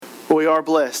Well, we are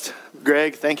blessed.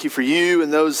 Greg, thank you for you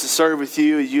and those that serve with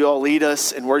you. You all lead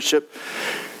us in worship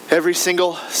every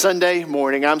single Sunday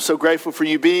morning. I'm so grateful for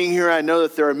you being here. I know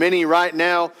that there are many right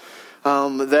now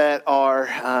that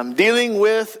are dealing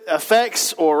with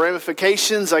effects or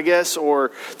ramifications, I guess,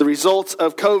 or the results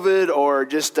of COVID, or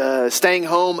just staying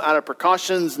home out of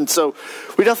precautions. And so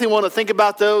we definitely want to think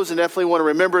about those and definitely want to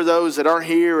remember those that aren't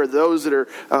here or those that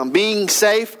are being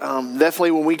safe.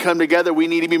 Definitely when we come together, we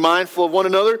need to be mindful of one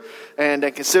another and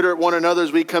considerate one another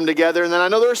as we come together. And then I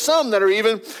know there are some that are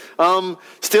even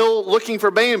still looking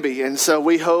for Bambi. And so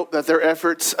we hope that their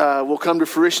efforts will come to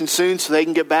fruition soon so they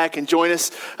can get back and join us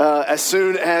as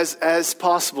soon as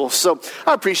possible. So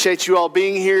I appreciate you all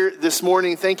being here this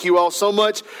morning. Thank you all so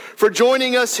much for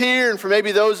joining us here. And for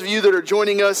maybe those of you that are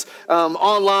joining us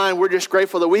online, we're just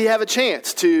grateful that we have a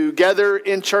chance to gather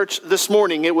in church this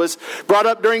morning. It was brought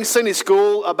up during Sunday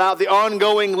school about the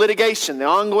ongoing litigation, the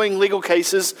ongoing legal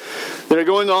cases that are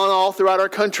going on all throughout our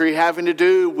country having to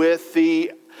do with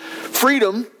the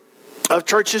freedom of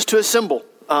churches to assemble.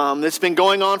 It's been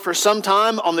going on for some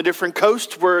time on the different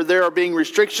coasts where there are being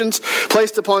restrictions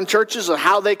placed upon churches on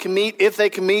how they can meet, if they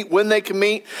can meet, when they can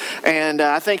meet. And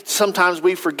I think sometimes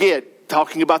we forget,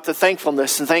 talking about the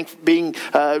thankfulness and being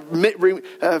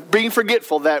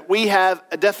forgetful that we have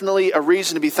definitely a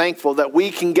reason to be thankful that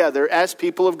we can gather as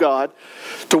people of God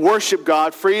to worship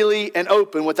God freely and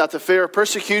open without the fear of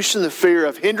persecution, the fear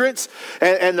of hindrance,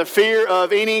 and the fear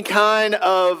of any kind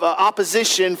of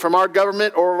opposition from our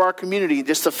government or of our community.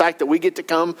 Just the fact that we get to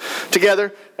come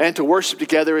together and to worship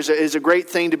together is a great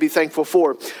thing to be thankful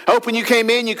for. I hope when you came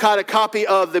in, you caught a copy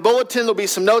of the bulletin. There'll be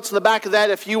some notes in the back of that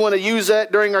if you want to use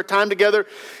that during our time together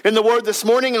in the Word this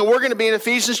morning. And we're going to be in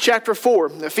Ephesians chapter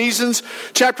 4. Ephesians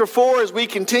chapter 4 as we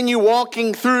continue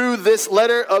walking through this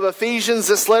letter of Ephesians,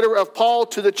 this letter of Paul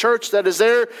to the church that is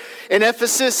there in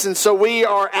Ephesus. And so we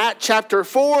are at chapter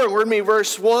 4, and we're going to be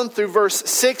verse 1 through verse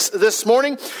 6 this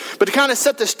morning. But to kind of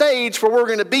set the stage for where we're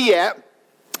going to be at,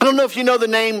 I don't know if you know the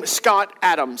name Scott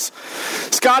Adams.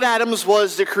 Scott Adams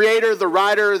was the creator, the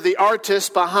writer, the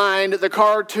artist behind the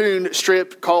cartoon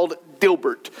strip called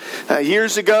Dilbert.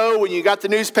 Years ago, when you got the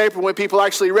newspaper, when people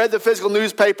actually read the physical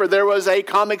newspaper, there was a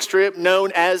comic strip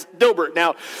known as Dilbert.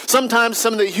 Now, sometimes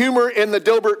some of the humor in the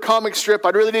Dilbert comic strip I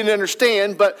really didn't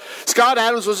understand, but Scott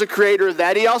Adams was a creator of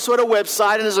that. He also had a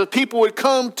website, and as people would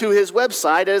come to his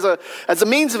website as a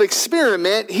means of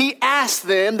experiment, he asked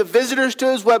them, the visitors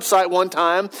to his website one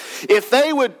time, if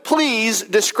they would please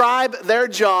describe their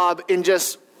job in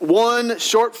just one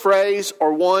short phrase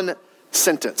or one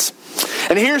sentence.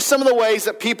 And here's some of the ways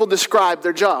that people describe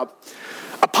their job.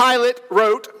 A pilot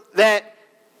wrote that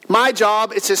my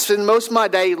job is to spend most of my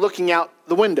day looking out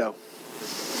the window.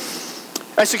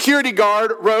 A security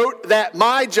guard wrote that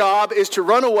my job is to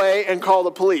run away and call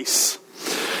the police.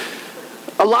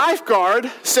 A lifeguard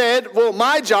said, well,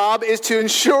 my job is to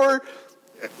ensure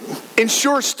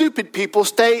stupid people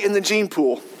stay in the gene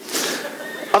pool.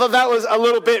 I thought that was a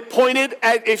little bit pointed,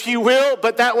 if you will,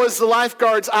 but that was the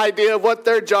lifeguard's idea of what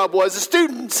their job was. The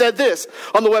student said this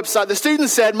on the website. The student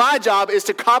said, my job is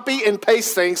to copy and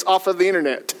paste things off of the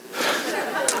internet.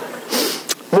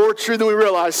 More true than we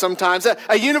realize sometimes.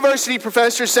 A university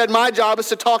professor said, my job is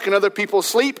to talk in other people's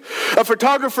sleep. A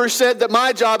photographer said that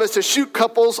my job is to shoot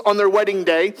couples on their wedding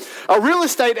day. A real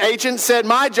estate agent said,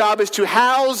 my job is to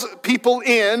house people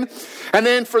in. And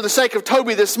then for the sake of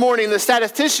Toby this morning, the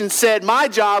statistician said, my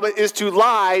job is to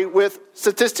lie with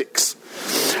statistics.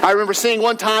 I remember seeing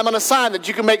one time on a sign that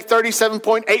you can make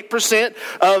 37.8%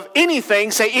 of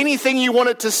anything, say anything you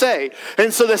wanted to say.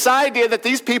 And so this idea that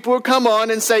these people would come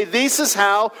on and say, this is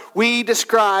how we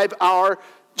describe our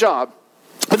job.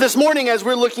 But this morning, as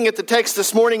we're looking at the text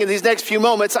this morning in these next few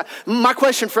moments, my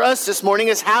question for us this morning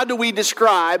is, how do we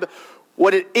describe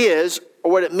what it is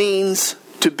or what it means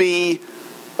to be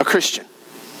a Christian?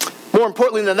 More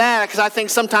importantly than that, because I think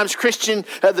sometimes Christian,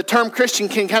 the term Christian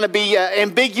can kind of be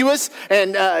ambiguous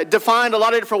and defined a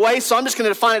lot of different ways. So I'm just going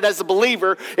to define it as a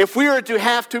believer. If we were to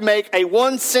have to make a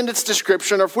one-sentence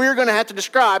description, or if we were going to have to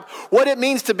describe what it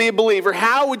means to be a believer,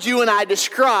 how would you and I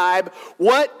describe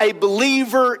what a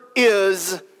believer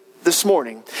is this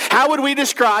morning? How would we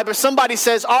describe, if somebody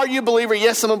says, are you a believer?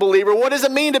 Yes, I'm a believer. What does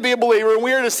it mean to be a believer? And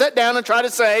we are to sit down and try to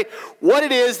say what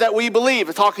it is that we believe.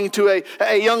 I'm talking to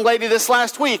a young lady this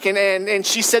last week, and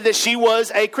she said that she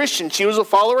was a Christian. She was a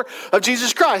follower of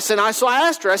Jesus Christ. And so I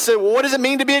asked her, I said, well, what does it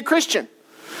mean to be a Christian?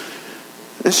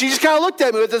 And she just kind of looked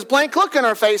at me with this blank look on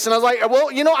her face. And I was like, well,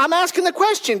 I'm asking the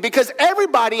question because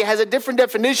everybody has a different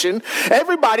definition.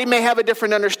 Everybody may have a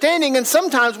different understanding. And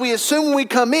sometimes we assume when we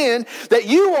come in that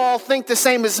you all think the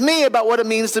same as me about what it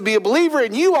means to be a believer.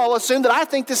 And you all assume that I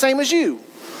think the same as you.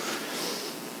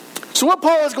 So what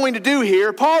Paul is going to do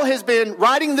here, Paul has been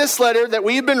writing this letter that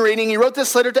we've been reading. He wrote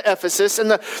this letter to Ephesus. And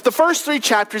the first 3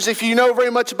 chapters, if you know very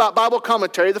much about Bible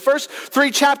commentary, the first 3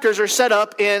 chapters are set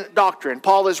up in doctrine.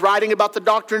 Paul is writing about the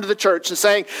doctrine of the church and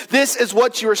saying, this is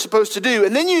what you are supposed to do.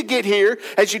 And then you get here,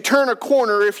 as you turn a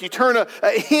corner, if you turn a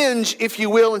hinge, if you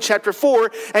will, in chapter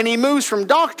 4, and he moves from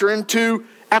doctrine to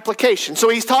application. So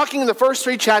he's talking in the first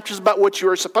 3 chapters about what you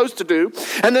are supposed to do.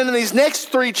 And then in these next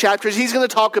 3 chapters, he's going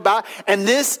to talk about, and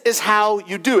this is how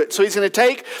you do it. So he's going to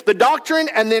take the doctrine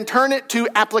and then turn it to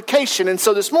application. And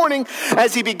so this morning,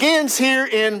 as he begins here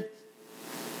in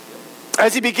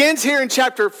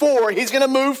chapter 4, he's going to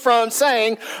move from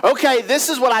saying, okay, this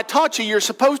is what I taught you you're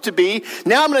supposed to be.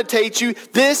 Now I'm going to teach you,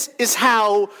 this is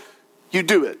how you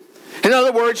do it. In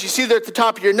other words, you see there at the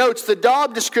top of your notes, the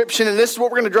job description, and this is what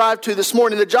we're going to drive to this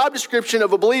morning, the job description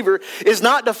of a believer is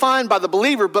not defined by the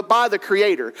believer, but by the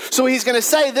Creator. So he's going to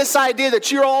say this idea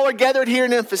that you all are gathered here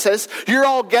in Ephesus, you're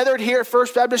all gathered here at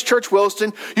First Baptist Church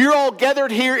Williston, you're all gathered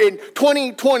here in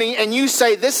 2020, and you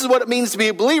say this is what it means to be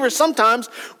a believer. Sometimes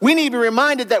we need to be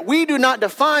reminded that we do not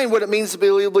define what it means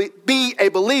to be a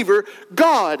believer.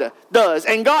 God does.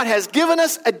 And God has given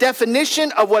us a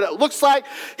definition of what it looks like.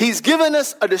 He's given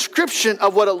us a description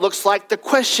of what it looks like. The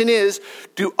question is,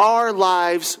 do our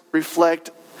lives reflect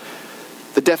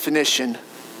the definition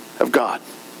of God?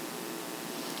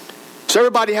 So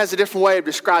everybody has a different way of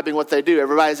describing what they do.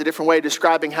 Everybody has a different way of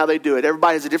describing how they do it.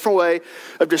 Everybody has a different way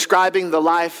of describing the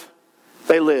life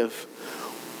they live.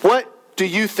 What do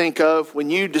you think of when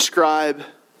you describe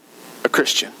a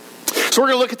Christian? So we're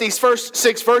going to look at these first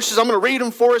 6 verses. I'm going to read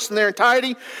them for us in their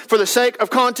entirety for the sake of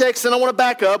context. Then I want to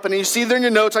back up. And you see there in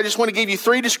your notes, I just want to give you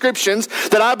 3 descriptions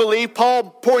that I believe Paul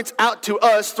points out to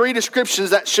us. 3 descriptions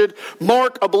that should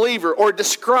mark a believer or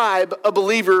describe a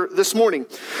believer this morning.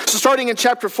 So starting in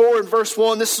chapter 4 and verse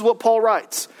 1, this is what Paul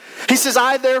writes. He says,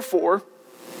 I therefore,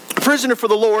 a prisoner for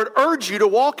the Lord, urge you to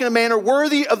walk in a manner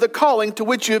worthy of the calling to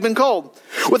which you have been called,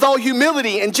 with all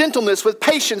humility and gentleness, with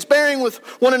patience, bearing with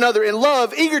one another in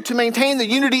love, eager to maintain the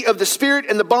unity of the Spirit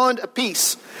and the bond of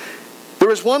peace. There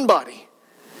is one body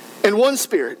and one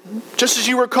Spirit, just as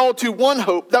you were called to one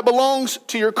hope that belongs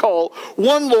to your call,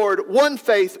 one Lord, one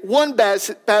faith, one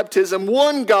baptism,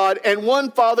 one God, and one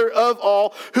Father of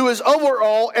all, who is over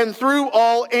all and through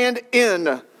all and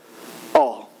in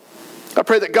all. I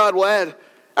pray that God will add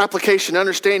application,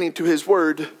 understanding to His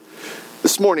Word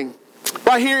this morning.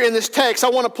 Right here in this text, I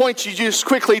want to point you just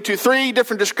quickly to 3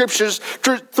 different descriptions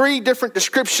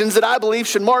that I believe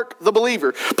should mark the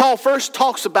believer. Paul first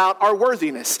talks about our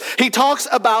worthiness. He talks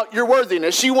about your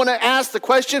worthiness. You want to ask the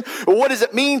question, well, what does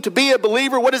it mean to be a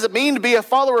believer? What does it mean to be a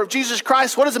follower of Jesus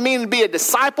Christ? What does it mean to be a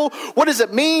disciple? What does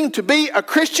it mean to be a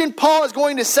Christian? Paul is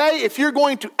going to say, if you're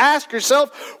going to ask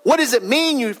yourself, what does it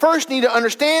mean? You first need to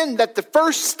understand that the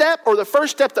first step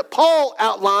that Paul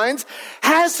outlines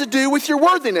has to do with your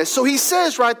worthiness. So he says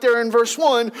right there in verse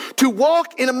 1, to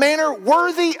walk in a manner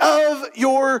worthy of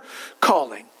your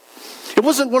calling. It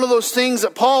wasn't one of those things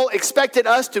that Paul expected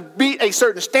us to be a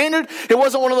certain standard. It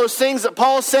wasn't one of those things that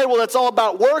Paul said, well, it's all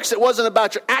about works. It wasn't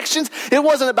about your actions. It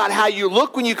wasn't about how you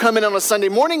look when you come in on a Sunday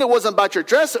morning. It wasn't about your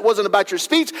dress. It wasn't about your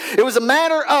speech. It was a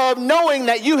matter of knowing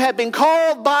that you have been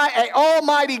called by an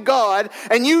almighty God,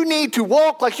 and you need to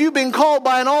walk like you've been called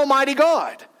by an almighty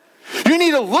God. You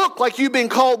need to look like you've been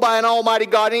called by an almighty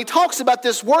God. And he talks about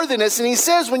this worthiness. And he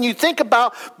says when you think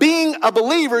about being a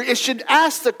believer, it should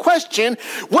ask the question,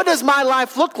 what does my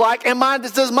life look like? And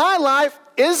is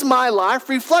my life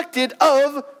reflected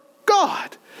of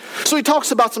God? So he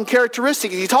talks about some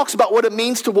characteristics. He talks about what it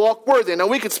means to walk worthy. Now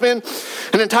we could spend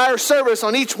an entire service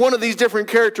on each one of these different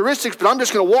characteristics, but I'm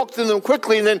just going to walk through them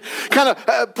quickly and then kind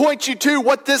of point you to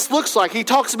what this looks like. He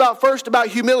talks first about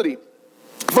humility.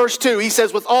 Verse 2, he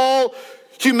says, with all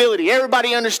humility.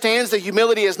 Everybody understands that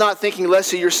humility is not thinking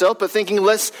less of yourself, but thinking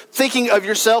of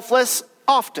yourself less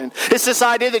often. It's this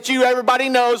idea that everybody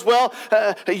knows,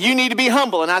 you need to be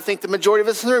humble. And I think the majority of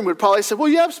us in the room would probably say, well,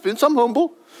 yeah, Spence, I'm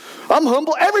humble. I'm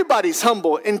humble. Everybody's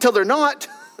humble until they're not.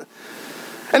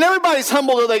 And everybody's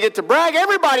humble till they get to brag.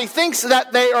 Everybody thinks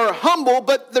that they are humble,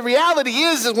 but the reality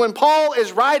is when Paul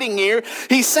is writing here,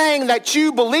 he's saying that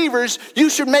you believers, you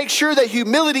should make sure that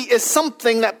humility is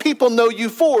something that people know you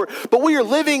for. But we are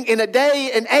living in a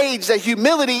day and age that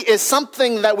humility is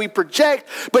something that we project,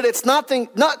 but it's not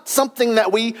something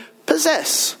that we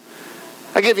possess.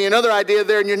 I give you another idea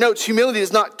there in your notes. Humility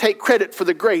does not take credit for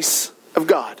the grace of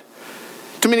God.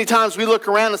 Too many times we look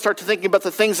around and start to thinking about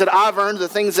the things that I've earned, the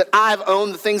things that I've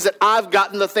owned, the things that I've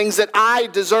gotten, the things that I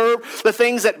deserve, the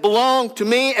things that belong to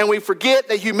me, and we forget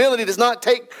that humility does not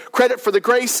take credit for the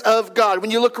grace of God.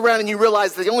 When you look around and you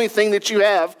realize that the only thing that you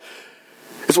have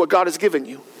is what God has given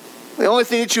you. The only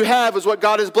thing that you have is what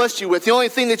God has blessed you with. The only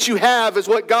thing that you have is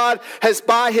what God has,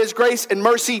 by His grace and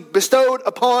mercy, bestowed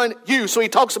upon you. So he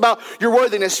talks about your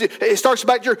worthiness. It starts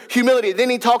about your humility. Then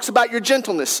he talks about your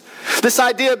gentleness. This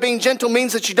idea of being gentle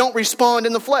means that you don't respond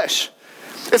in the flesh.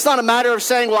 It's not a matter of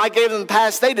saying, well, I gave them the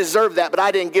past. They deserve that, but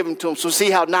I didn't give them to them. So see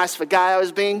how nice of a guy I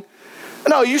was being?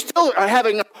 No, you still are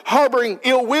harboring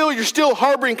ill will. You're still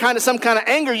harboring some kind of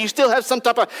anger. You still have some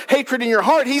type of hatred in your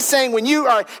heart. He's saying when you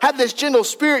have this gentle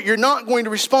spirit, you're not going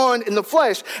to respond in the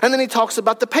flesh. And then he talks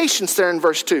about the patience there in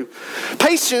verse 2.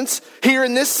 Patience here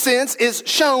in this sense is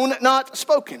shown, not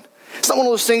spoken. It's not one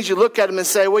of those things you look at them and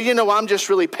say, well, I'm just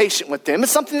really patient with them.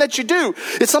 It's something that you do.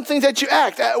 It's something that you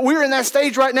act. We're in that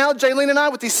stage right now, Jaylene and I,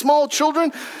 with these small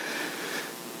children.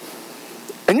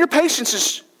 And your patience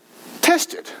is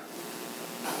tested.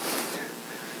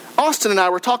 Austin and I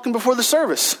were talking before the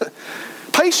service.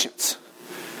 Patience.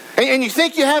 And you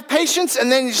think you have patience,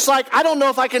 and then you're just like, I don't know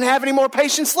if I can have any more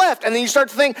patience left. And then you start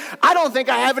to think, I don't think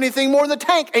I have anything more in the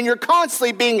tank. And you're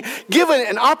constantly being given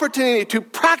an opportunity to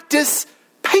practice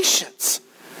patience.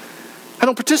 I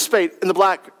don't participate in the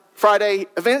Black Friday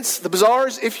events, the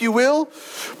bazaars, if you will.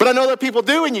 But I know that people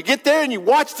do, and you get there and you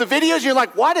watch the videos, and you're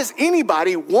like, why does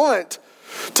anybody want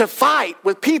to fight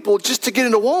with people just to get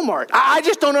into Walmart? I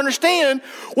just don't understand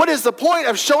what is the point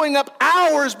of showing up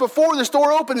hours before the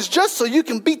store opens just so you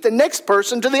can beat the next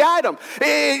person to the item.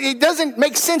 It doesn't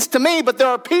make sense to me, but there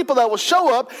are people that will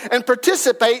show up and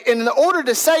participate in order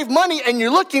to save money, and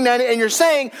you're looking at it and you're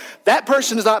saying, that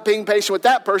person is not being patient with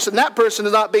that person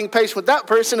is not being patient with that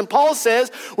person. And Paul says,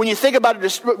 when you think about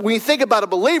a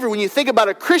believer, when you think about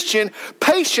a Christian,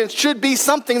 patience should be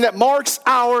something that marks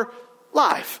our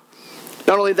life.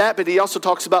 Not only that, but he also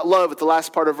talks about love at the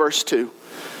last part of verse 2.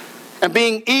 And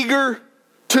being eager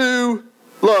to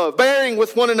love. Bearing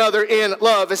with one another in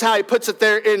love is how he puts it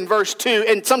there in verse 2.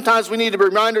 And sometimes we need to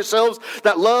remind ourselves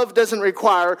that love doesn't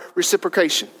require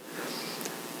reciprocation.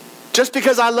 Just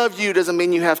because I love you doesn't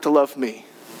mean you have to love me.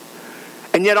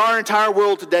 And yet our entire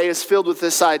world today is filled with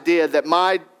this idea that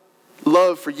my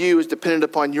love for you is dependent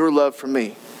upon your love for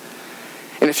me.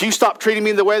 And if you stop treating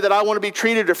me the way that I want to be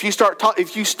treated, or if you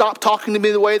stop talking to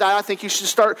me the way that I think you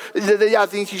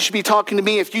should be talking to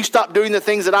me, if you stop doing the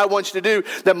things that I want you to do,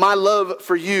 then my love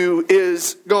for you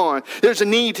is gone. There's a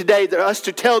need today for us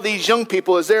to tell these young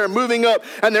people as they're moving up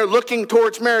and they're looking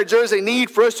towards marriage, there's a need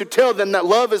for us to tell them that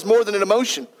love is more than an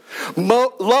emotion.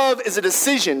 Love is a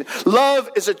decision. Love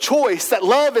is a choice. That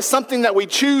love is something that we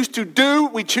choose to do,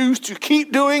 we choose to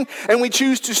keep doing, and we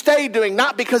choose to stay doing.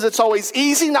 Not because it's always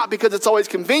easy, not because it's always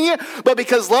convenient, but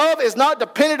because love is not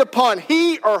dependent upon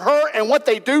he or her and what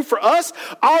they do for us.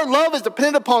 Our love is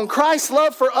dependent upon Christ's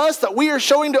love for us that we are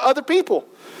showing to other people.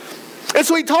 And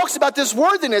so he talks about this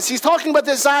worthiness. He's talking about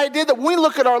this idea that when we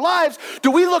look at our lives,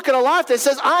 do we look at a life that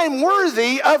says, I'm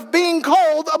worthy of being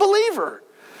called a believer?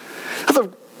 Now,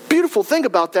 the beautiful thing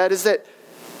about that is that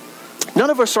none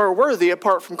of us are worthy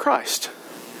apart from Christ.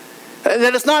 And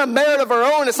that it's not a merit of our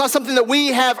own. It's not something that we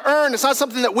have earned. It's not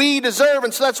something that we deserve.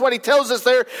 And so that's what he tells us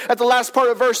there at the last part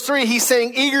of verse 3. He's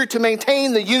saying, eager to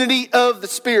maintain the unity of the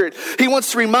Spirit. He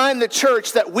wants to remind the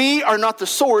church that we are not the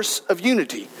source of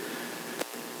unity.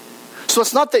 So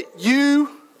it's not that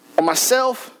you or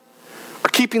myself are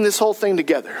keeping this whole thing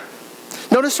together.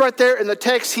 Notice right there in the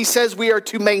text, he says we are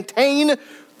to maintain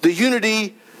the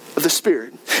unity of the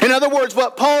Spirit. In other words,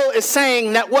 what Paul is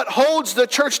saying, that what holds the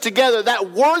church together,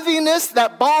 that worthiness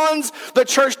that bonds the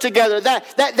church together,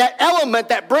 that element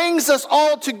that brings us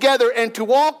all together and to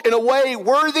walk in a way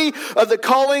worthy of the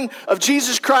calling of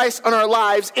Jesus Christ on our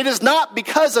lives, it is not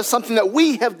because of something that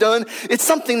we have done, it's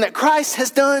something that Christ has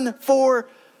done for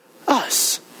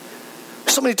us.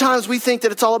 So many times we think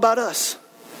that it's all about us.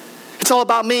 It's all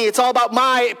about me. It's all about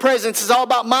my presence. It's all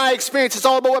about my experience. It's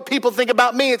all about what people think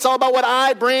about me. It's all about what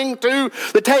I bring to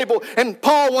the table. And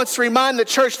Paul wants to remind the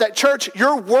church that, church,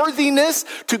 your worthiness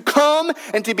to come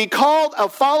and to be called a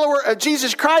follower of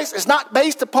Jesus Christ is not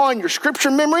based upon your scripture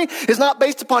memory. It's not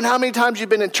based upon how many times you've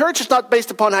been in church. It's not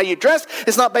based upon how you dress.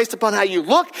 It's not based upon how you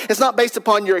look. It's not based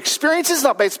upon your experiences. It's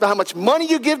not based upon how much money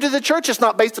you give to the church. It's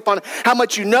not based upon how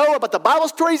much you know about the Bible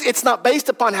stories. It's not based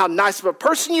upon how nice of a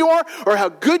person you are or how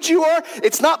good you are.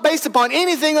 It's not based upon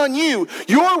anything on you.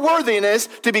 Your worthiness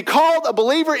to be called a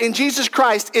believer in Jesus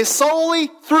Christ is solely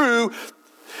through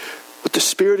what the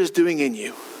Spirit is doing in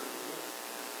you.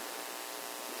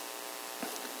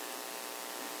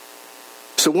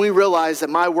 So when we realize that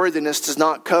my worthiness does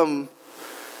not come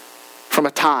from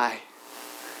a tie,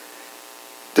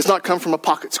 does not come from a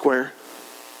pocket square,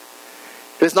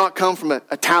 it does not come from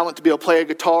a talent to be able to play a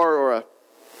guitar or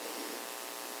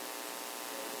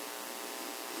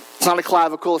It's not a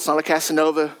clavicle. It's not a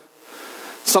Casanova.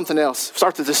 It's something else. It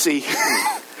starts with a C.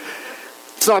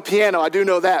 It's not a piano. I do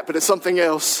know that, but it's something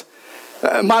else.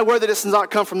 My worthiness does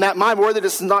not come from that. My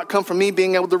worthiness does not come from me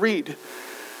being able to read.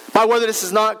 My worthiness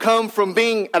does not come from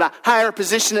being at a higher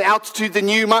position and altitude than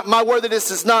you. My worthiness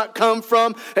does not come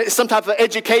from some type of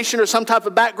education or some type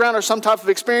of background or some type of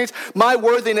experience. My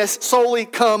worthiness solely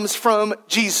comes from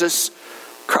Jesus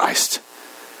Christ.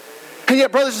 And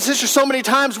yet, brothers and sisters, so many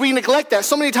times we neglect that.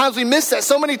 So many times we miss that.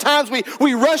 So many times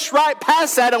we rush right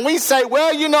past that and we say,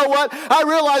 well, you know what? I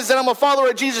realize that I'm a follower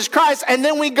of Jesus Christ. And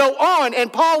then we go on.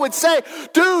 And Paul would say,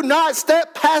 do not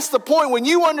step past the point when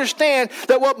you understand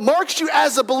that what marks you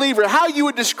as a believer, how you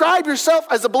would describe yourself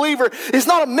as a believer, is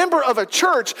not a member of a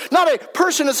church, not a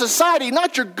person in society,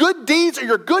 not your good deeds or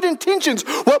your good intentions.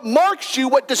 What marks you,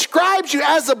 what describes you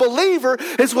as a believer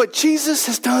is what Jesus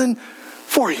has done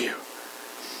for you.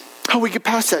 Oh, we get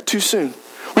past that too soon.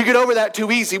 We get over that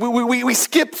too easy. We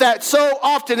skip that so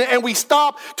often, and we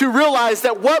stop to realize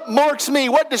that what marks me,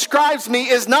 what describes me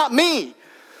is not me.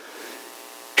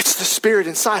 It's the Spirit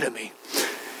inside of me.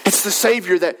 It's the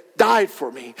Savior that died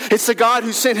for me. It's the God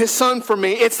who sent His Son for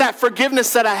me. It's that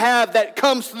forgiveness that I have that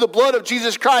comes through the blood of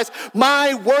Jesus Christ.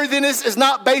 My worthiness is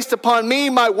not based upon me.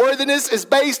 My worthiness is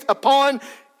based upon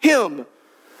Him.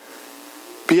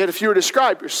 But yet, if you were to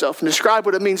describe yourself and describe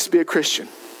what it means to be a Christian,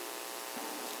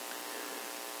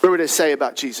 what would it say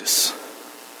about Jesus?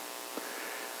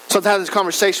 So I was having this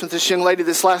conversation with this young lady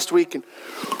this last week, and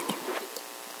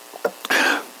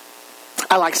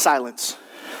I like silence.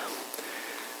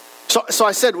 So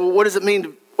I said, well, what does it mean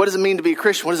to be a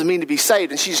Christian? What does it mean to be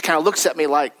saved? And she just kind of looks at me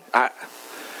like, and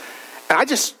I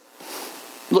just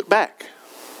look back.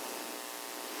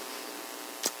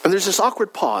 And there's this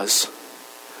awkward pause.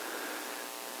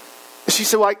 And she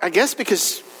said, well, I guess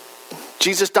because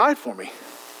Jesus died for me.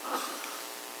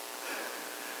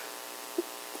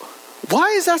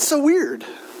 Why is that so weird?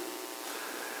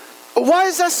 Why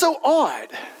is that so odd?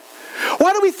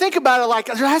 Why do we think about it like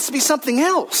there has to be something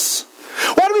else?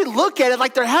 Why do we look at it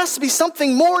like there has to be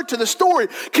something more to the story?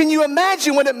 Can you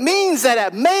imagine what it means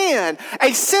that a man,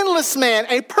 a sinless man,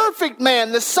 a perfect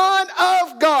man, the Son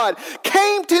of God,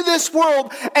 came to this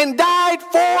world and died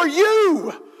for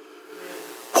you?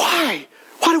 Why?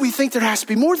 Why do we think there has to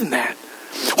be more than that?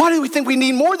 Why do we think we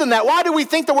need more than that? Why do we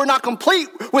think that we're not complete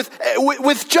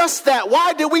with just that?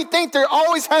 Why do we think there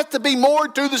always has to be more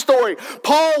to the story?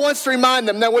 Paul wants to remind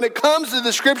them that when it comes to the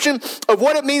description of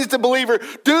what it means to believer,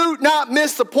 do not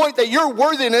miss the point that your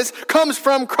worthiness comes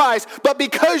from Christ. But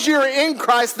because you're in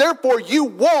Christ, therefore you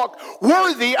walk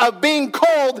worthy of being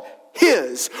called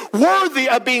His, worthy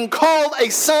of being called a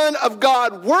son of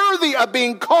God, worthy of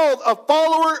being called a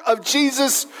follower of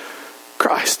Jesus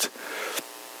Christ.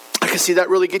 I can see that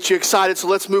really gets you excited, so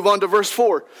let's move on to verse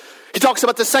 4. He talks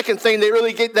about the second thing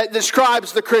that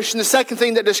describes the Christian, the second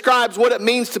thing that describes what it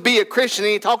means to be a Christian,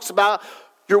 and he talks about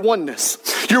your oneness.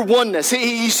 Your oneness.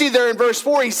 You see there in verse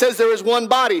 4, he says there is one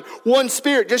body, one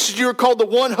spirit, just as you are called the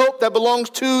one hope that belongs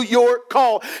to your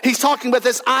call. He's talking about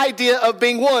this idea of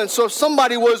being one. So if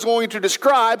somebody was going to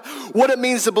describe what it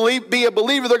means to be a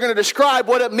believer, they're going to describe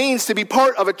what it means to be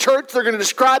part of a church. They're going to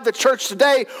describe the church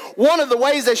today. One of the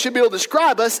ways they should be able to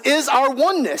describe us is our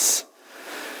oneness.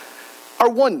 Our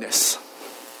oneness.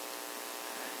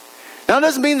 Now it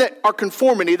doesn't mean that our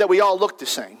conformity, that we all look the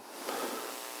same.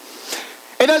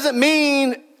 It doesn't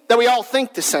mean that we all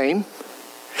think the same.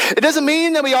 It doesn't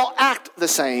mean that we all act the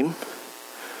same.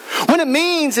 What it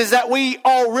means is that we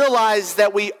all realize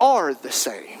that we are the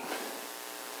same.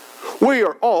 We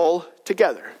are all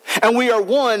together. And we are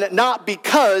one not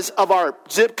because of our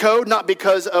zip code, not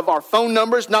because of our phone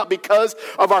numbers, not because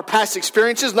of our past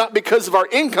experiences, not because of our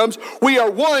incomes. We are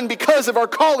one because of our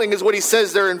calling, is what he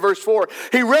says there in verse 4.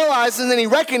 He realizes and he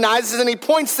recognizes and he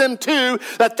points them to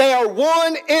that they are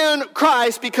one in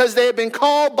Christ because they have been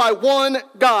called by one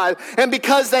God and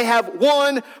because they have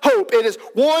one hope. It is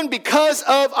one because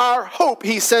of our hope,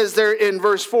 he says there in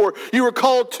verse 4. You were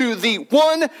called to the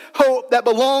one hope that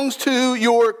belongs to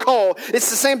your call. It's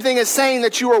the same thing as saying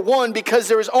that you are one because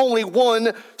there is only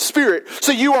one Spirit.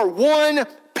 So you are one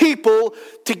people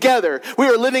together. We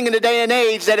are living in a day and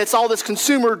age that it's all this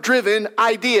consumer-driven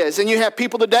ideas. And you have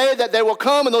people today that they will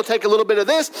come and they'll take a little bit of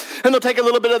this and they'll take a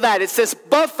little bit of that. It's this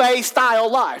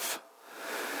buffet-style life.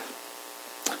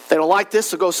 They don't like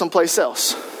this, they'll go someplace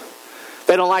else.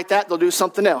 They don't like that, they'll do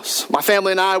something else. My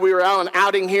family and I, we were out on an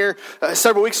outing here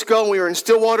several weeks ago, and we were in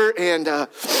Stillwater and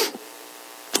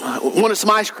wanted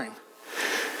some ice cream.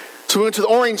 So we went to the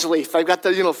Orange Leaf. I've got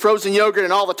the frozen yogurt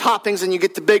and all the toppings, and you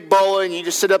get the big bowl, and you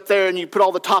just sit up there and you put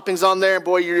all the toppings on there. And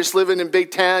boy, you're just living in big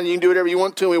town. You can do whatever you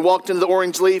want to. And we walked into the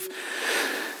Orange Leaf,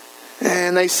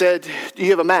 And they said, do you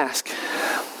have a mask?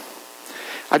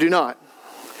 I do not.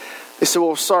 They said,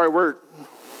 well, sorry, we're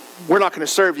not going to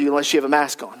serve you unless you have a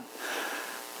mask on.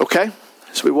 Okay.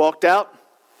 So we walked out,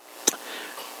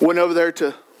 went over there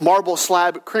to Marble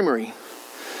Slab Creamery.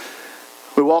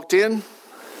 We walked in,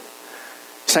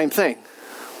 same thing.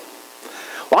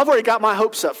 Well, I've already got my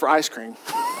hopes up for ice cream.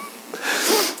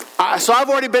 So I've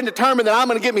already been determined that I'm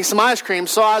going to get me some ice cream.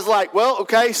 So I was like, well,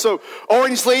 okay, so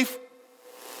Orange Leaf,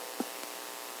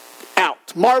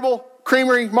 out. Marble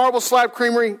Slab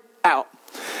Creamery, out.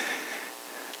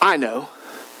 I know.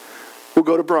 We'll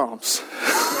go to Brahms.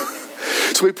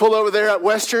 So we pulled over there at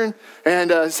Western,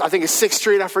 and I think it's 6th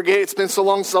Street, I forget. It's been so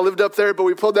long since I lived up there, but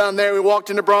we pulled down there, we walked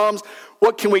into Brahms.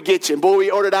 What can we get you? And boy,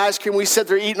 we ordered ice cream. We sat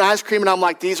there eating ice cream, and I'm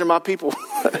like, these are my people.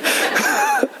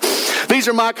 These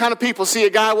are my kind of people. See a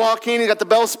guy walk in, he's got the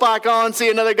bell spike on.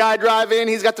 See another guy drive in,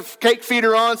 he's got the cake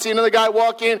feeder on. See another guy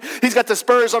walk in, he's got the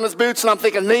spurs on his boots. And I'm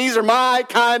thinking, these are my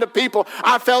kind of people.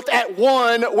 I felt at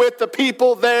one with the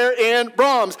people there in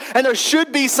Brahms. And there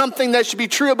should be something that should be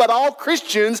true about all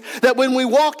Christians, that when we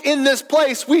walk in this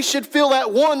place, we should feel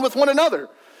at one with one another.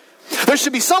 There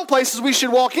should be some places we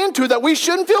should walk into that we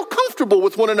shouldn't feel comfortable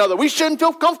with one another. We shouldn't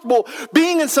feel comfortable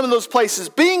being in some of those places,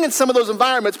 being in some of those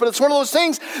environments. But it's one of those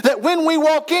things that when we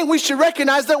walk in, we should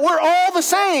recognize that we're all the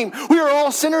same. We are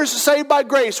all sinners saved by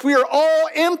grace. We are all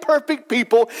imperfect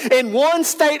people in one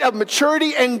state of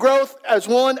maturity and growth as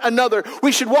one another.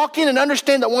 We should walk in and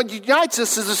understand that what unites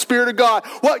us is the Spirit of God.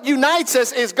 What unites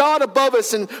us is God above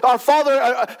us and our Father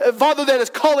that is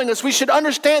calling us. We should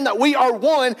understand that we are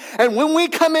one. And when we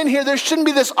come in here, there shouldn't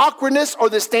be this awkwardness or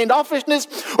this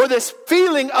standoffishness or this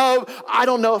feeling of, I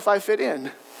don't know if I fit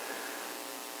in.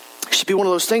 It should be one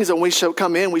of those things that when we should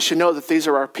come in, we should know that these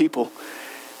are our people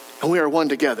and we are one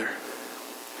together.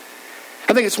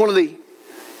 I think it's one of the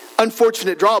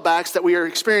unfortunate drawbacks that we are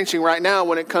experiencing right now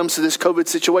when it comes to this COVID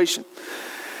situation.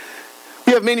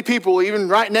 We have many people, even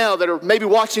right now, that are maybe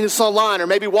watching us online or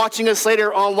maybe watching us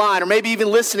later online or maybe even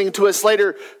listening to us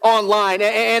later online.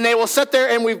 And they will sit there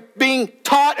and we're being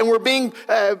taught and we're being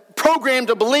programmed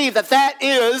to believe that that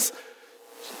is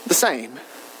the same.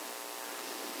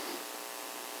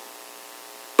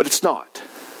 But it's not.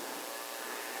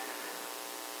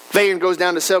 Vagan goes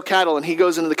down to sell cattle and he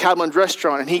goes into the Cattleman's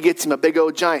restaurant and he gets him a big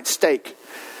old giant steak.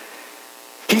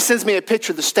 He sends me a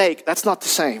picture of the steak. That's not the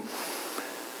same.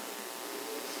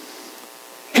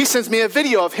 He sends me a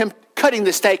video of him cutting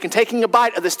the steak and taking a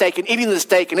bite of the steak and eating the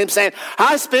steak and him saying,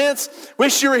 "Hi, Spence,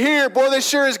 wish you were here. Boy, this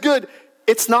sure is good."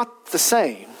 It's not the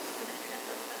same.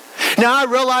 Now, I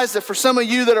realize that for some of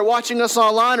you that are watching us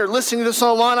online or listening to us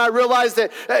online, I realize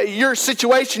that your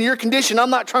situation, your condition, I'm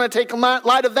not trying to take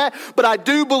light of that, but I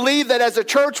do believe that as a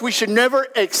church, we should never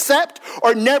accept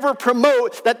or never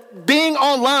promote that being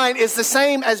online is the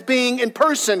same as being in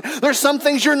person. There's some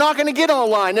things you're not going to get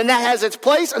online, and that has its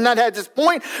place, and that has its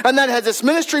point, and that has its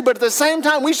ministry, but at the same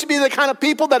time, we should be the kind of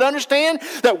people that understand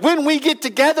that when we get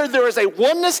together, there is a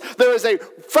oneness, there is a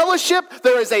fellowship,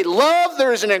 there is a love,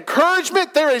 there is an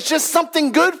encouragement, there is just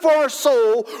something good for our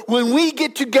soul when we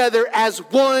get together as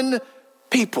one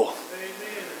people.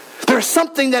 Amen. There's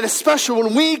something that is special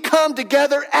when we come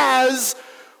together as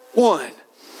one.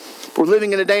 We're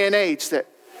living in a day and age that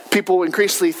people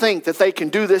increasingly think that they can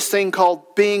do this thing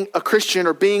called being a Christian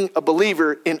or being a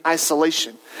believer in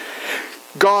isolation.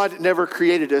 God never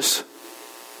created us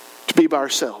to be by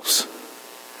ourselves.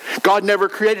 God never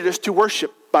created us to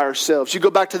worship by ourselves. You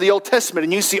go back to the Old Testament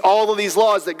and you see all of these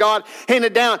laws that God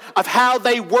handed down of how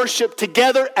they worship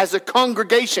together as a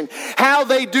congregation, how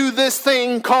they do this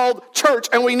thing called church.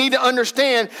 And we need to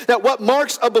understand that what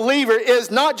marks a believer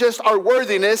is not just our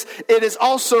worthiness, it is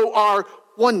also our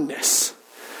oneness.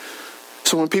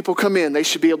 So when people come in, they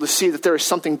should be able to see that there is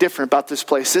something different about this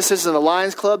place. This isn't a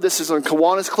Lions Club. This isn't a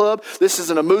Kiwanis Club. This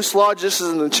isn't a Moose Lodge. This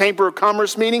isn't a Chamber of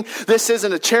Commerce meeting. This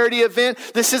isn't a charity event.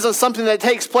 This isn't something that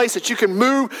takes place that you can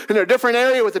move in a different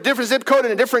area with a different zip code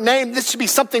and a different name. This should be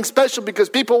something special because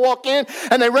people walk in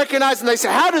and they recognize and they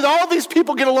say, how did all these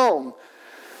people get along?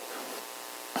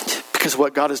 Because of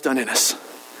what God has done in us.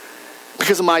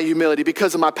 Because of my humility,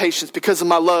 because of my patience, because of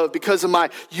my love, because of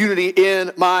my unity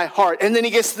in my heart. And then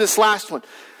he gets to this last one.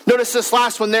 Notice this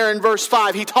last one there in verse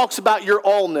 5. He talks about your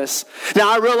allness.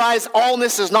 Now, I realize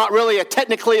allness is not really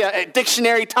technically a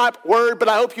dictionary type word, but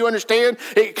I hope you understand.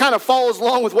 It kind of follows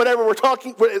along with whatever we're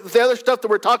talking, with the other stuff that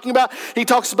we're talking about. He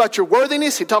talks about your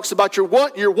worthiness. He talks about your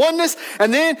oneness.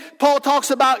 And then Paul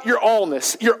talks about your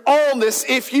allness,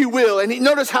 if you will. And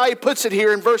notice how he puts it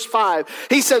here in verse 5.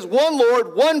 He says, one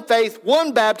Lord, one faith,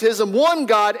 one baptism, one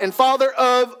God and Father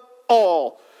of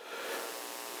all,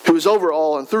 who is over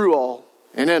all and through all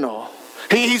and in all.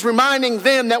 He's reminding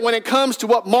them that when it comes to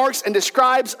what marks and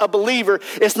describes a believer,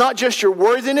 it's not just your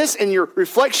worthiness and your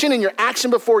reflection and your action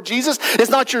before Jesus.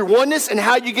 It's not your oneness and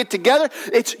how you get together.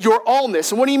 It's your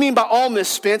allness. And what do you mean by allness,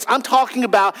 Spence? I'm talking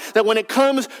about that when it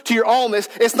comes to your allness,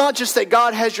 it's not just that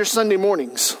God has your Sunday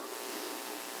mornings.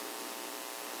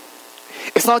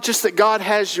 It's not just that God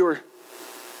has your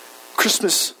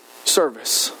Christmas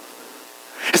service.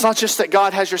 It's not just that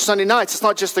God has your Sunday nights. It's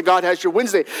not just that God has your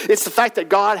Wednesday. It's the fact that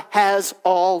God has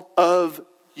all of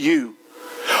you.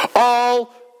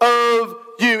 All of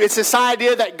you. It's this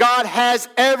idea that God has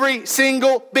every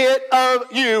single bit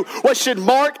of you. What should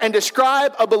mark and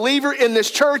describe a believer in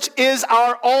this church is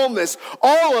our allness.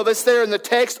 All of us there in the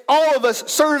text, all of us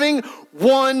serving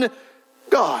one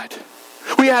God.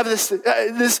 We have this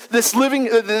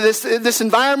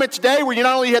environment today where you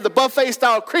not only have the buffet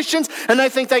style Christians and they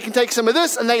think they can take some of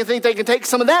this and they think they can take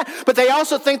some of that, but they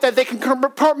also think that they can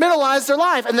compartmentalize their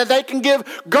life and that they can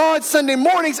give God Sunday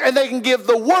mornings and they can give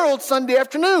the world Sunday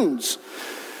afternoons.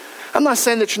 I'm not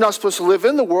saying that you're not supposed to live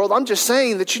in the world. I'm just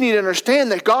saying that you need to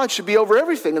understand that God should be over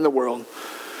everything in the world.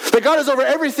 That God is over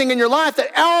everything in your life, that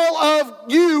all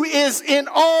of you is in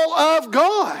all of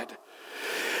God.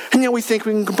 And yet we think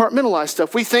we can compartmentalize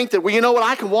stuff. We think that, well, you know what,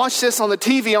 I can watch this on the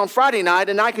TV on Friday night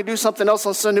and I can do something else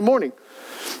on Sunday morning.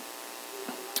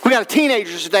 We got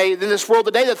teenagers today in this world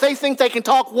today that they think they can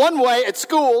talk one way at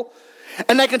school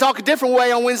and they can talk a different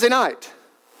way on Wednesday night.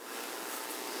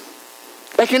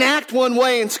 They can act one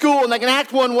way in school and they can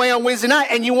act one way on Wednesday night.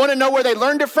 And you want to know where they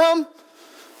learned it from?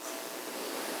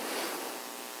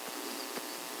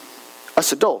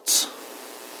 Us adults.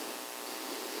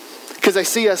 Because they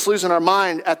see us losing our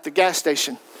mind at the gas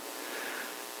station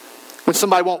when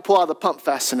somebody won't pull out the pump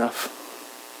fast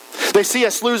enough. They see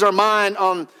us lose our mind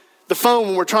on the phone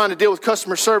when we're trying to deal with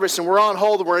customer service and we're on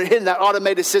hold and we're hitting that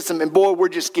automated system and boy, we're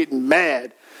just getting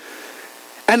mad.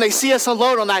 And they see us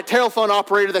unload on that telephone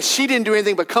operator that she didn't do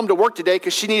anything but come to work today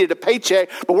because she needed a paycheck.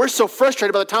 But we're so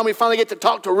frustrated by the time we finally get to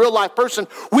talk to a real life person,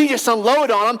 we just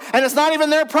unload on them. And it's not even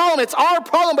their problem. It's our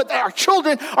problem. But our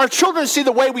children see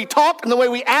the way we talk and the way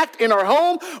we act in our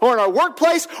home or in our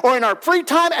workplace or in our free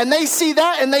time. And they see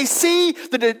that and they see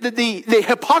the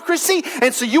hypocrisy.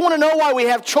 And so you want to know why we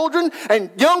have children and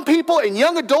young people and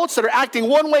young adults that are acting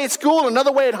one way at school and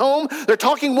another way at home. They're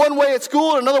talking one way at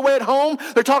school and another way at home.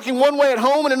 They're talking one way at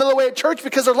home and another way at church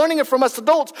because they're learning it from us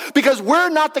adults because we're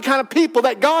not the kind of people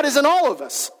that God is in all of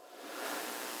us.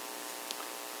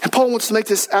 And Paul wants to make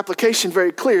this application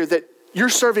very clear that you're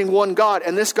serving one God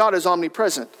and this God is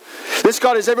omnipresent. This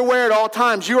God is everywhere at all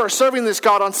times. You are serving this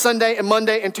God on Sunday and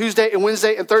Monday and Tuesday and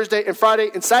Wednesday and Thursday and Friday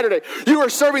and Saturday. You are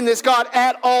serving this God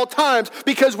at all times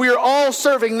because we are all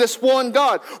serving this one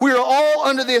God. We are all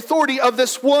under the authority of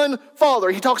this one Father.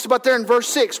 He talks about there in verse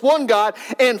 6, one God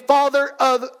and Father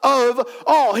of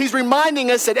all. He's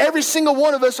reminding us that every single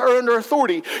one of us are under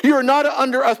authority. You are not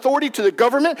under authority to the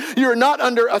government. You are not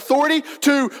under authority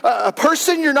to a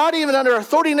person. You're not even under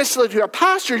authority necessarily to a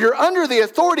pastor. You're under the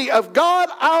authority of God,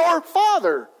 our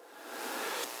Father.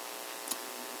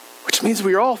 Which means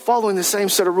we are all following the same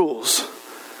set of rules.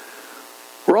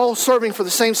 We're all serving for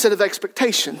the same set of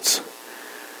expectations.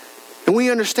 And we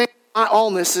understand my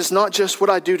allness is not just what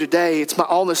I do today. It's my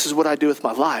allness is what I do with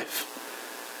my life.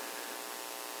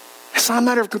 It's not a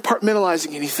matter of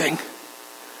compartmentalizing anything.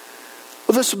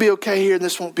 Well, this will be okay here and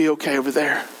this won't be okay over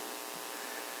there.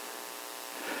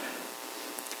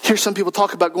 Hear some people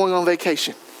talk about going on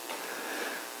vacation.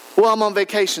 Well, I'm on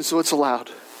vacation, so it's allowed.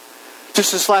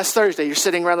 Just this last Thursday, you're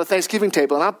sitting around the Thanksgiving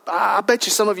table, and I bet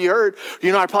you some of you heard,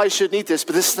 I probably shouldn't eat this,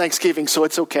 but this is Thanksgiving, so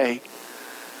it's okay.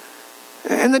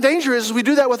 And the danger is we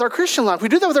do that with our Christian life. We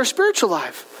do that with our spiritual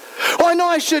life. Well, I know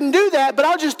I shouldn't do that, but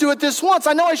I'll just do it this once.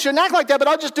 I know I shouldn't act like that, but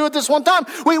I'll just do it this one time.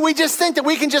 We just think that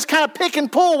we can just kind of pick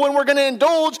and pull when we're going to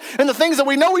indulge in the things that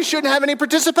we know we shouldn't have any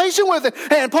participation with.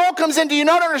 And Paul comes in, do you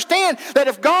not understand that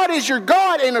if God is your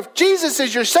God and if Jesus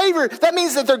is your Savior, that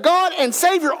means that they're God and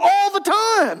Savior all the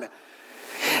time.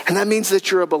 And that means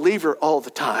that you're a believer all the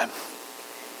time.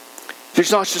 You're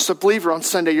not just a believer on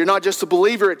Sunday. You're not just a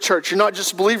believer at church. You're not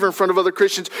just a believer in front of other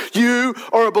Christians. You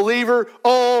are a believer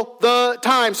all the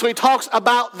time. So he talks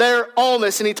about their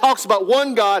allness, and he talks about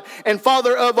one God and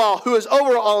Father of all, who is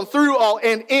over all and through all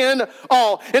and in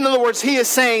all. In other words, he is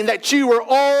saying that you are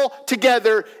all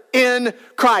together in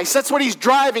Christ. That's what he's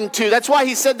driving to. That's why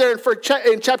he said there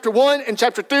in chapter 1 and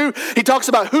chapter 2, he talks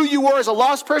about who you were as a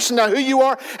lost person, now who you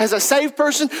are as a saved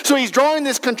person. So he's drawing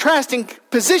this contrasting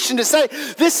position to say,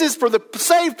 this is for the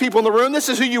saved people in the room, this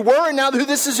is who you were, and now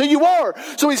this is who you are.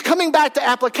 So he's coming back to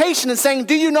application and saying,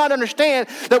 do you not understand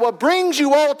that what brings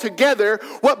you all together,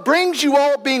 what brings you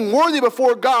all being worthy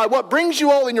before God, what brings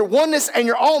you all in your oneness and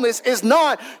your allness is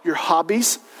not your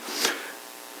hobbies,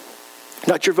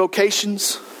 not your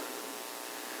vocations,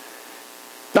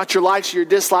 not your likes or your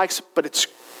dislikes, but it's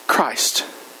Christ.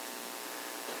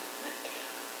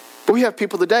 But we have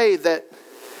people today that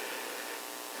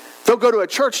they'll go to a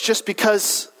church just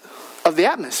because of the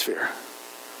atmosphere.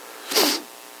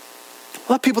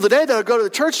 We'll have people today that'll go to the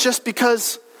church just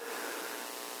because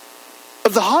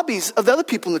of the hobbies of the other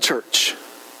people in the church.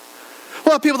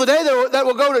 We'll have people today that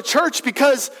will go to church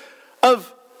because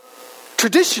of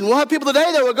tradition. We'll have people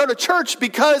today that will go to church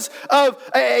because of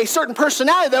a certain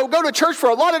personality. That will go to church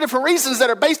for a lot of different reasons that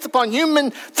are based upon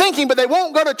human thinking, but they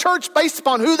won't go to church based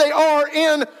upon who they are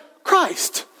in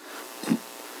Christ. And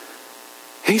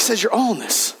he says your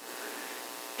allness.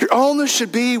 Your allness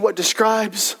should be what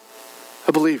describes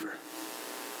a believer.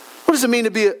 What does it mean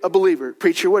to be a believer,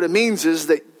 preacher? What it means is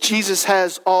that Jesus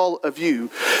has all of you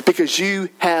because you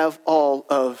have all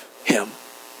of him.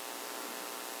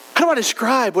 How do I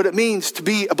describe what it means to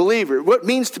be a believer? What it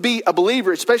means to be a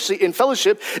believer, especially in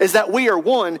fellowship, is that we are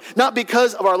one, not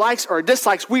because of our likes or our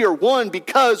dislikes. We are one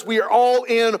because we are all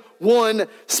in one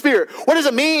spirit. What does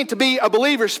it mean to be a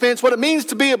believer, Spence? What it means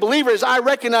to be a believer is I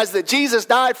recognize that Jesus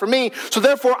died for me, so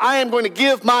therefore I am going to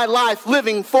give my life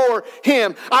living for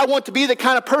him. I want to be the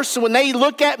kind of person when they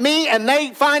look at me and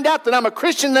they find out that I'm a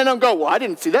Christian, then they'll go, well, I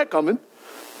didn't see that coming.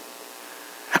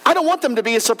 I don't want them to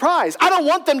be a surprise. I don't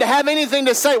want them to have anything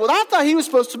to say. Well, I thought he was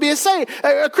supposed to be a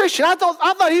Christian. I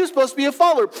thought he was supposed to be a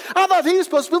follower. I thought he was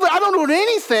supposed to be. I don't know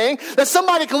anything that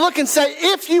somebody can look and say,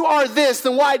 if you are this,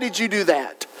 then why did you do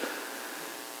that?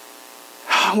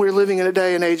 We're living in a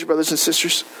day and age, brothers and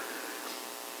sisters,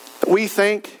 that we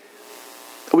think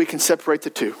that we can separate the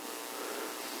two.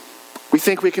 We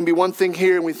think we can be one thing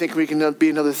here and we think we can be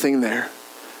another thing there.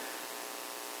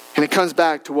 And it comes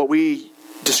back to what we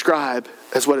describe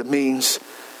as what it means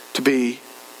to be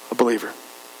a believer.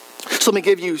 So let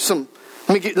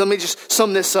me just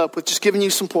sum this up with just giving you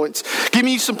some points.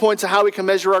 Giving you some points of how we can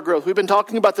measure our growth. We've been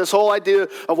talking about this whole idea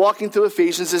of walking through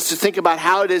Ephesians is to think about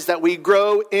how it is that we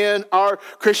grow in our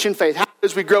Christian faith. How it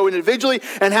is we grow individually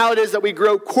and how it is that we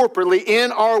grow corporately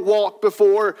in our walk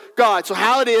before God. So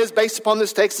how it is, based upon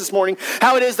this text this morning,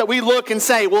 how it is that we look and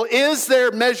say, well, is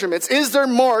there measurements? Is there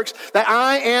marks that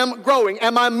I am growing?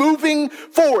 Am I moving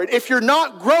forward? If you're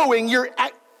not growing, you're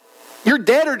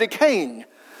dead or decaying.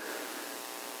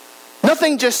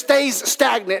 Nothing just stays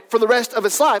stagnant for the rest of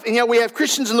its life. And yet we have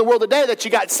Christians in the world today that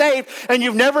you got saved and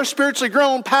you've never spiritually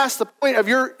grown past the point of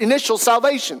your initial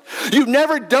salvation. You've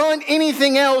never done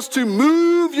anything else to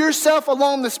move yourself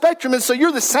along the spectrum. And so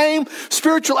you're the same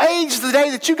spiritual age the day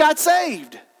that you got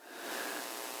saved.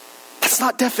 That's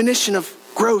not definition of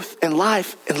growth and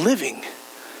life and living.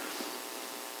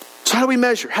 So how do we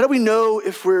measure? How do we know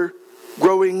if we're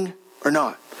growing or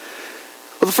not?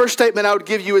 Well, the first statement I would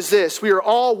give you is this. We are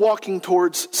all walking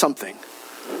towards something.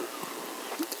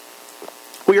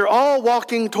 We are all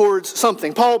walking towards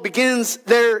something. Paul begins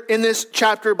there in this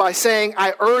chapter by saying,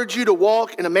 I urge you to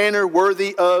walk in a manner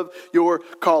worthy of your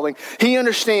calling. He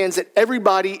understands that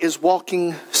everybody is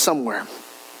walking somewhere.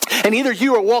 And either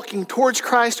you are walking towards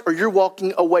Christ or you're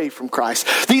walking away from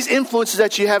Christ. These influences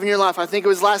that you have in your life, I think it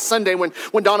was last Sunday when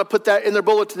Donna put that in their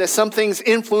bulletin, that some things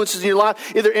influences in your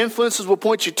life, either influences will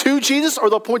point you to Jesus or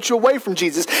they'll point you away from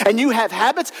Jesus. And you have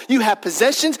habits, you have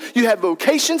possessions, you have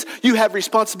vocations, you have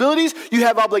responsibilities, you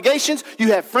have obligations,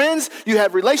 you have friends, you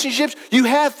have relationships, you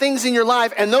have things in your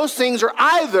life, and those things are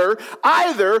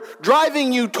either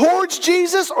driving you towards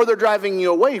Jesus or they're driving you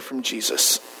away from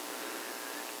Jesus.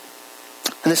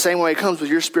 And the same way it comes with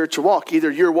your spiritual walk.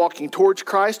 Either you're walking towards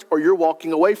Christ or you're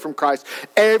walking away from Christ.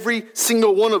 Every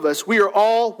single one of us, we are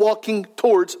all walking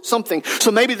towards something. So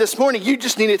maybe this morning you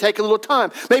just need to take a little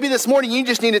time. Maybe this morning you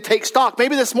just need to take stock.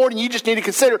 Maybe this morning you just need to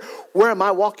consider, where am I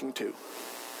walking to?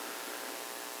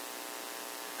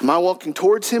 Am I walking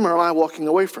towards him or am I walking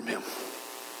away from him?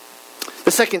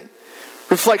 The second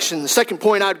reflection, the second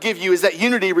point I'd give you is that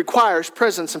unity requires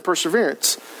presence and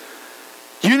perseverance.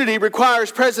 Unity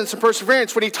requires presence and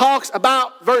perseverance. When he talks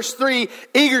about verse 3,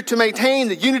 eager to maintain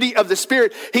the unity of the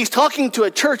Spirit, he's talking to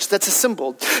a church that's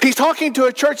assembled. He's talking to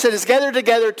a church that is gathered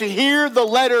together to hear the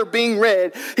letter being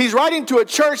read. He's writing to a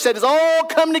church that has all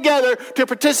come together to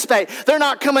participate. They're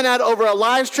not coming out over a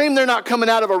live stream. They're not coming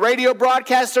out of a radio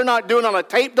broadcast. They're not doing it on a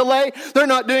tape delay. They're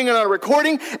not doing it on a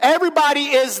recording. Everybody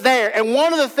is there. And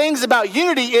one of the things about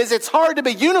unity is it's hard to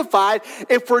be unified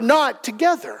if we're not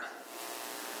together.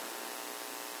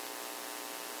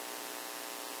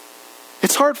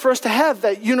 It's hard for us to have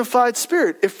that unified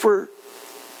spirit if we're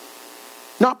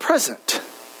not present.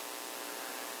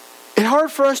 It's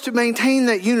hard for us to maintain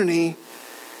that unity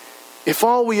if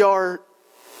all we are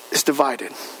is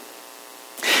divided.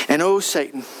 And oh,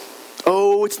 Satan,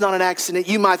 oh, it's not an accident.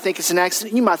 You might think it's an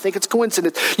accident. You might think it's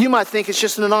coincidence. You might think it's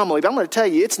just an anomaly. But I'm going to tell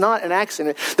you, it's not an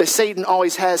accident that Satan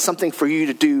always has something for you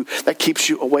to do that keeps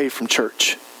you away from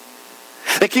church.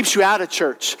 That keeps you out of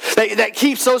church. That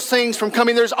keeps those things from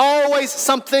coming. There's always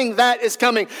something that is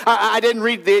coming. I didn't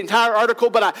read the entire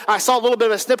article, but I saw a little bit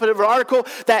of a snippet of an article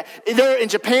that there in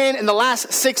Japan in the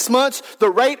last 6 months, the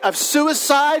rate of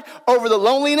suicide over the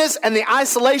loneliness and the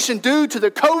isolation due to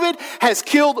the COVID has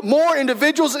killed more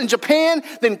individuals in Japan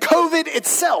than COVID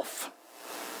itself.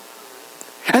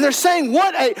 And they're saying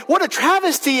what a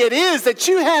travesty it is that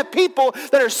you have people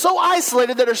that are so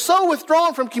isolated, that are so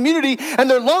withdrawn from community, and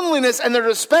their loneliness and their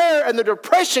despair and their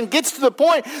depression gets to the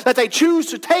point that they choose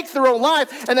to take their own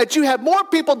life, and that you have more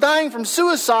people dying from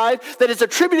suicide that is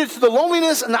attributed to the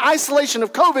loneliness and the isolation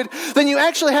of COVID than you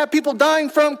actually have people dying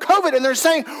from COVID. And they're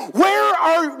saying, where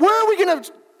are we going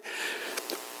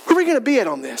to be at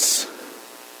on this?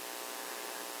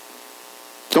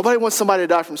 Nobody wants somebody to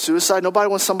die from suicide. Nobody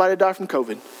wants somebody to die from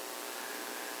COVID.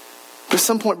 But at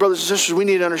some point, brothers and sisters, we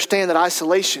need to understand that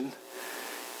isolation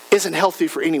isn't healthy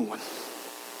for anyone.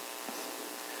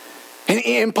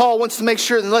 And Paul wants to make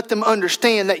sure and let them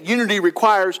understand that unity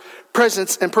requires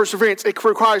presence and perseverance. It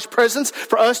requires presence.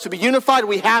 For us to be unified,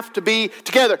 we have to be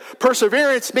together.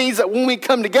 Perseverance means that when we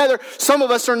come together, some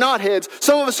of us are knotheads.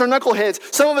 Some of us are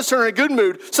knuckleheads. Some of us are in a good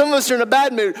mood. Some of us are in a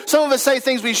bad mood. Some of us say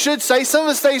things we should say. Some of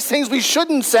us say things we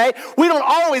shouldn't say. We don't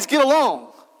always get along.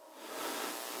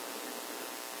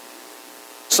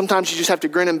 Sometimes you just have to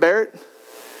grin and bear it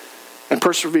and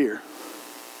persevere.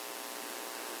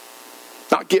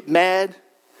 Not get mad,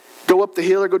 go up the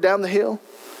hill or go down the hill.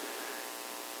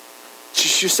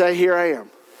 Just say, here I am.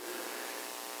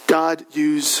 God,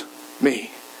 use me.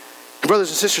 And brothers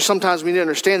and sisters, sometimes we need to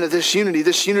understand that this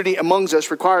unity amongst us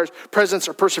requires presence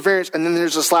or perseverance. And then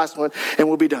there's this last one, and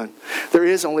we'll be done. There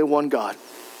is only one God.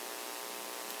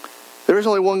 There is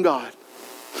only one God.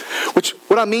 Which,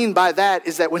 what I mean by that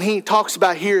is that when he talks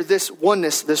about here this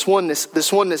oneness,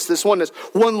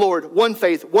 one Lord, one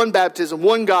faith, one baptism,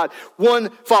 one God, one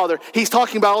Father, he's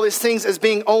talking about all these things as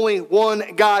being only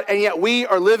one God. And yet we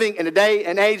are living in a day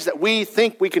and age that we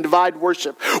think we can divide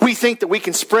worship. We think that we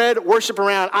can spread worship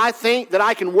around. I think that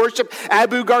I can worship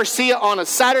Abu Garcia on a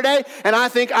Saturday, and I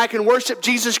think I can worship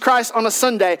Jesus Christ on a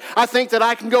Sunday. I think that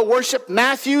I can go worship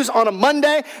Matthews on a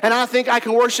Monday, and I think I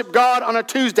can worship God on a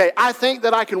Tuesday. I think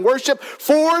that I can worship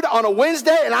Ford on a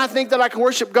Wednesday, and I think that I can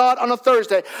worship God on a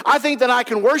Thursday. I think that I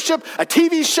can worship a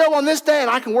TV show on this day, and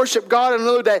I can worship God on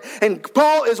another day. And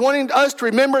Paul is wanting us to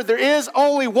remember there is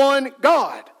only one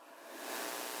God.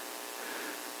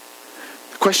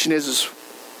 The question is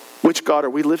which God are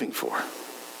we living for?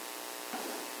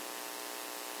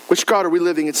 Which God are we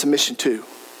living in submission to?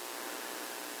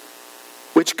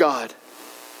 Which God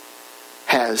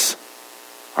has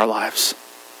our lives?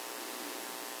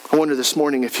 I wonder this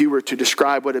morning, if you were to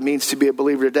describe what it means to be a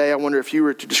believer today, I wonder if you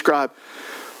were to describe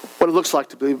what it looks like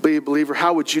to be a believer,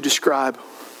 how would you describe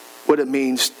what it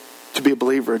means to be a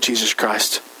believer of Jesus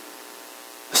Christ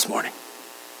this morning?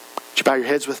 Would you bow your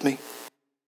heads with me?